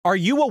Are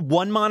you a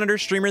one-monitor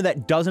streamer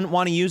that doesn't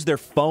want to use their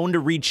phone to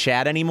read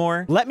chat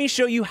anymore? Let me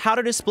show you how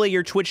to display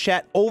your Twitch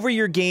chat over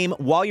your game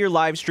while you're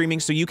live streaming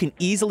so you can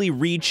easily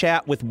read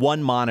chat with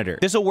one monitor.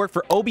 This will work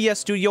for OBS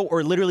Studio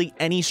or literally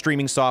any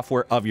streaming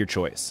software of your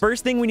choice.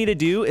 First thing we need to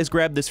do is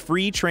grab this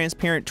free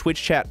transparent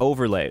Twitch chat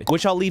overlay,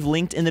 which I'll leave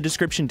linked in the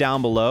description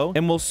down below,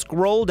 and we'll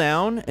scroll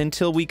down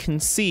until we can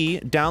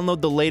see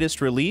download the latest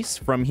release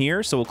from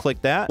here. So we'll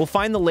click that. We'll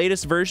find the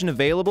latest version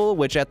available,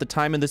 which at the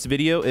time of this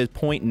video is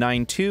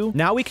 0.92.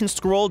 Now we can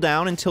scroll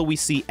down until we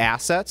see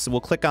assets.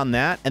 We'll click on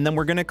that, and then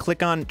we're going to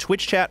click on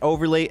Twitch Chat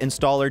Overlay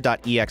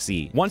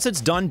Installer.exe. Once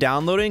it's done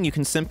downloading, you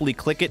can simply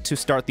click it to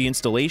start the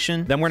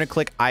installation. Then we're going to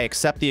click I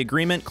accept the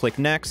agreement, click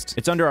next.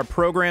 It's under our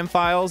program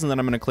files, and then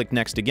I'm going to click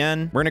next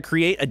again. We're going to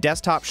create a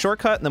desktop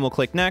shortcut, and then we'll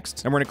click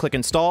next, and we're going to click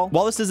install.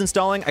 While this is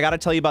installing, I got to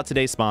tell you about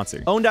today's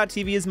sponsor.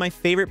 Own.tv is my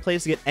favorite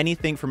place to get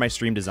anything for my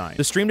stream design.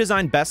 The stream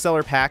design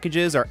bestseller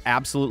packages are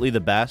absolutely the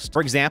best.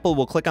 For example,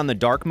 we'll click on the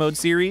dark mode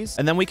series,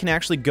 and then we can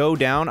actually go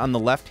down on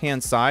the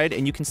left-hand side,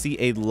 and you can see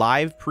a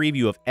live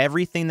preview of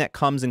everything that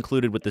comes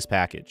included with this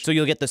package. So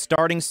you'll get the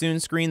starting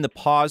soon screen, the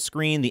pause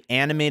screen, the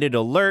animated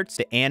alerts,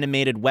 the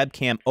animated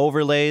webcam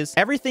overlays,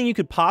 everything you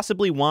could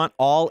possibly want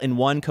all in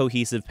one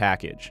cohesive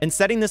package. And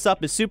setting this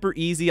up is super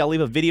easy. I'll leave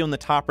a video in the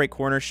top right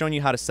corner showing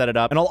you how to set it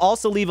up, and I'll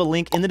also leave a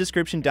link in the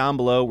description down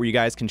below where you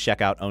guys can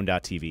check out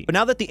Own.tv. But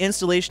now that the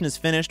installation is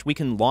finished, we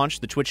can launch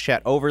the Twitch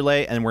chat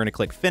overlay, and we're going to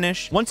click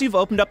finish. Once you've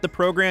opened up the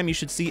program, you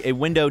should see a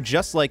window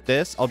just like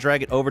this. I'll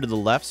drag it over to the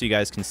left so you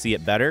guys can see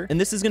it better. And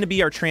this is going to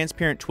be our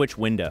transparent Twitch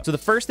window. So the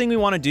first thing we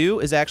want to do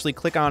is actually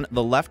click on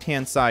the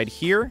left-hand side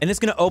here, and it's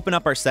going to open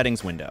up our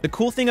settings window. The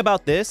cool thing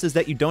about this is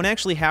that you don't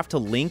actually have to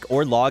link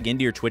or log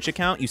into your Twitch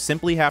account. You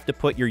simply have to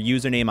put your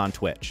username on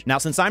Twitch. Now,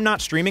 since I'm not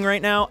streaming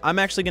right now, I'm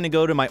actually going to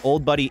go to my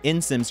old buddy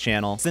InSim's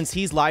channel since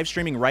he's live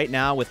streaming right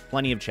now with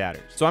plenty of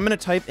chatters. So I'm going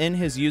to type in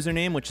his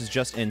username, which is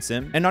just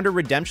InSim. And under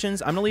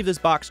redemptions, I'm going to leave this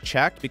box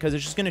checked because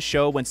it's just going to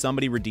show when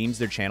somebody redeems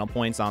their channel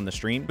points on the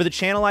stream. For the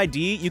channel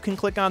ID, you can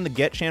click on the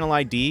get channel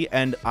ID,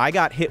 and I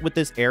got hit with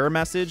this error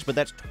message, but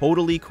that's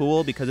totally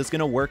cool because it's going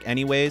to work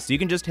anyways. So you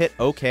can just hit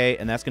OK,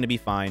 and that's going to be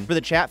fine. For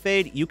the chat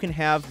fade, you can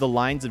have the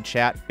lines of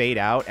chat fade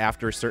out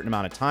after a certain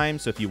amount of time.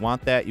 So if you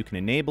want that, you can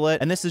enable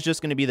it. And this is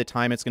just going to be the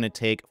time it's going to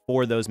take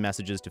for those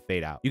messages to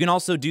fade out. You can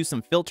also do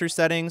some filter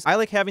settings. I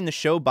like having the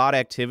show bot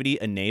activity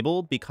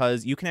enabled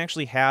because you can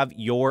actually have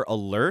your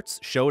alerts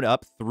showed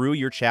up through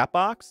your chat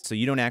box. So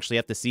you don't actually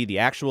have to see the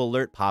actual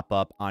alert pop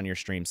up on your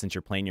stream since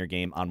you're playing your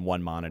game on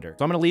one monitor.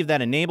 So I'm going to leave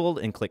that enabled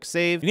and click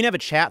save. You can have a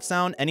chat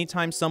sound.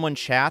 Anytime someone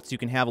chats, you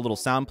can have a little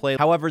sound play.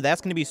 However,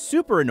 that's going to be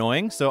super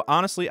annoying. So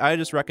honestly, I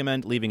just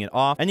recommend leaving it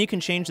off. And you can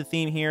change the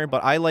theme here,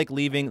 but I like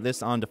leaving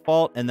this on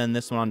default and then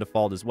this one on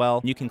default as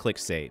well. You can click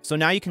save. So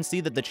now you can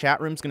see that the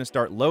chat room is going to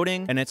start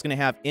loading, and it's going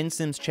to have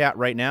InSim's chat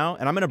right now.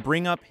 And I'm going to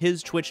bring up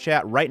his Twitch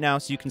chat right now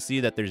so you can see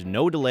that there's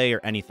no delay or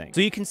anything.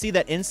 So you can see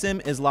that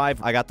InSim is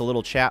live. I got the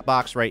little chat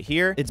box right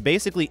here. It's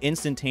basically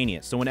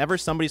instantaneous. So whenever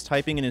somebody's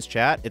typing in his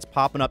chat, it's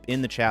popping up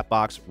in the chat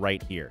box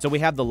right here. So we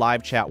have the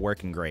live chat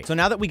working great. So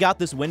now that we got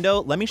this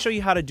window, let me show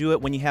you how to do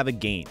it when you have a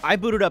game. I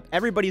booted up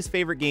everybody's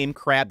favorite game,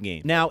 Crab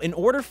Game. Now, in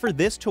order for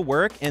this to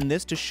work and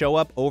this to show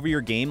up over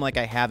your game like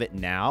I have it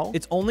now,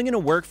 it's only going to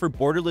work for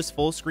borderless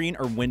full screen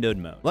or windowed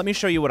mode. Let me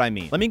show you what I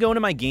mean. Let me go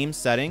into my game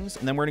settings,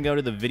 and then we're going to go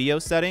to the video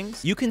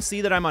settings. You can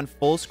see that I'm on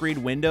full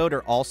screen windowed,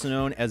 or also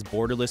known as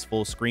borderless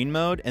full screen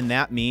mode, and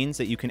that means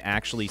that you can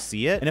actually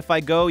see it. And if I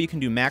go, you can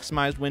do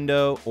maximized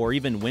window or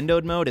even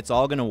windowed mode. It's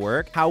all going to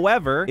work.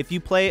 However, if you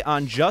play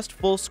on just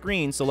full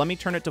screen, so let me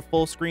turn it to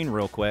full screen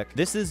real quick.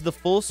 This is the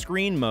full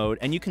screen mode,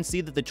 and you can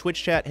see that the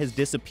Twitch chat has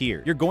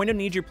disappeared. You're going to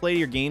need to play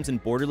your games in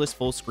borderless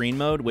full screen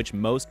mode, which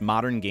most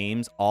modern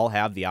games all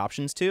have the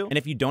options to. And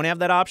if you don't have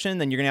that option,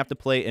 then you're going to have to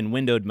play in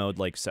windowed mode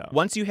like so.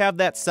 Once you have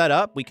that set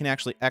up, we can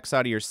actually X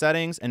out of your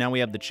settings, and now we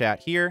have the chat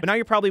here. But now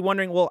you're probably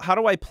wondering, well, how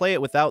do I play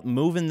it without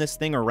moving this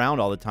thing around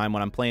all the time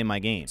when I'm playing my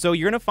game? So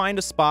you're going to find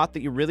a spot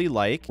that you really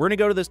like. We're going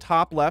to go to this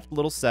top left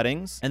little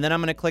settings, and then I'm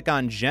going to click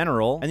on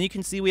general, and you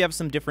can see we have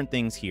some different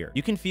things here.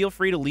 You can feel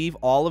free to leave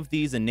all of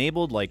these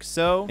enabled like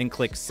so, and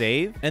click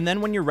save. And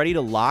then when you're ready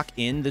to lock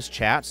in this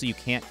chat so you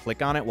can't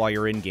click on it while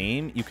you're in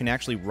game, you can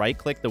actually right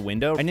click the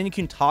window, and then you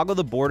can toggle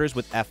the borders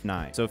with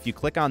F9. So if you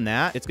click on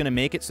that, it's going to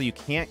make it so you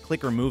can't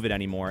click or move it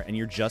anymore, and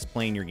you're just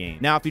playing your game.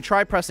 Now, if you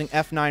try pressing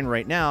F9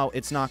 right now,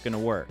 it's not going to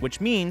work,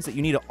 which means that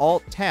you need to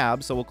Alt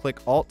Tab. So we'll click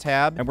Alt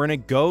Tab, and we're going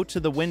to go to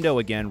the window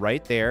again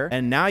right there.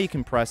 And now you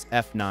can press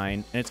F9,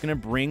 and it's going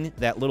to bring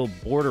that little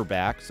border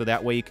back so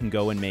that way you can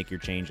go and make your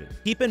changes.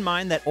 Keep in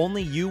mind that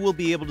only you will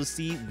be able to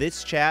see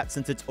this chat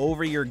since it's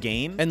over your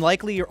game, and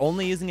likely you're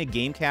only using a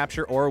game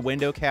capture or a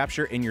window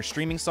capture in your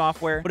streaming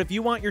software. But if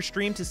you want your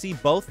stream to see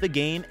both the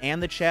game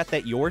and the chat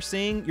that you're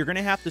seeing, you're going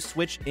to have to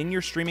switch in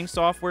your streaming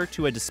software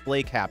to a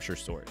display capture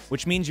source,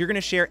 which means you're going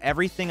to share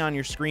everything on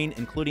your screen,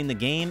 including the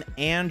game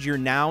and your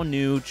now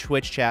new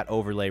Twitch chat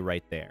overlay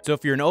right there. So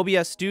if you're in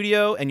OBS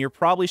Studio and you're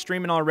probably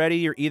streaming already,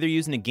 you're either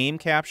using a game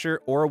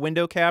capture or a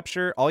window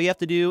capture. All you have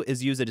to do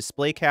is use a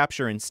display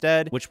capture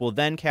instead, which will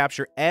then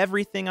capture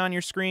everything on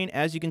your screen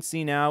as you can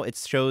see now, it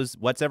shows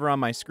what's ever on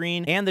my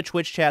screen and the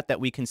Twitch chat that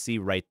we can see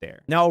right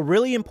there. Now, a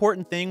really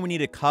important thing we need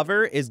to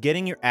cover is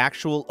getting your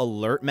actual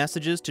alert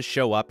messages to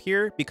show up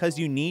here, because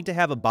you need to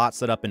have a bot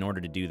set up in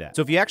order to do that.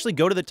 So if you actually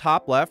go to the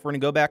top left, we're gonna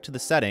go back to the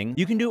setting.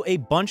 You can do a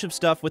bunch of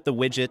stuff with the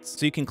widgets.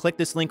 So you can click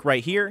this link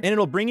right here and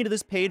it'll bring you to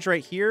this page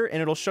right here,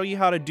 and it'll show you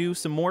how to do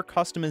some more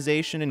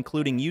customization,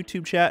 including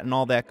YouTube chat and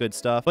all that good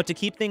stuff. But to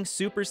keep things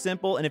super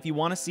simple, and if you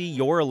want to see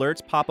your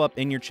alerts pop up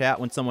in your chat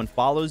when someone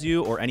follows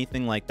you or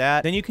anything like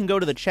that, then you can go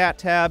to the chat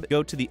tab,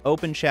 go to the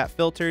open chat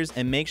filters,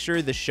 and make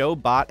sure the show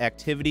bot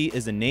activity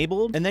is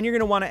enabled. And then you're going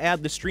to want to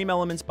add the Stream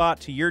Elements bot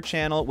to your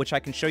channel, which I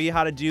can show you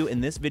how to do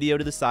in this video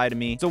to the side of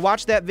me. So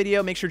watch that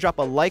video, make sure to drop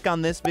a like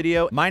on this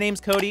video. My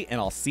name's Cody, and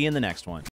I'll see you in the next one.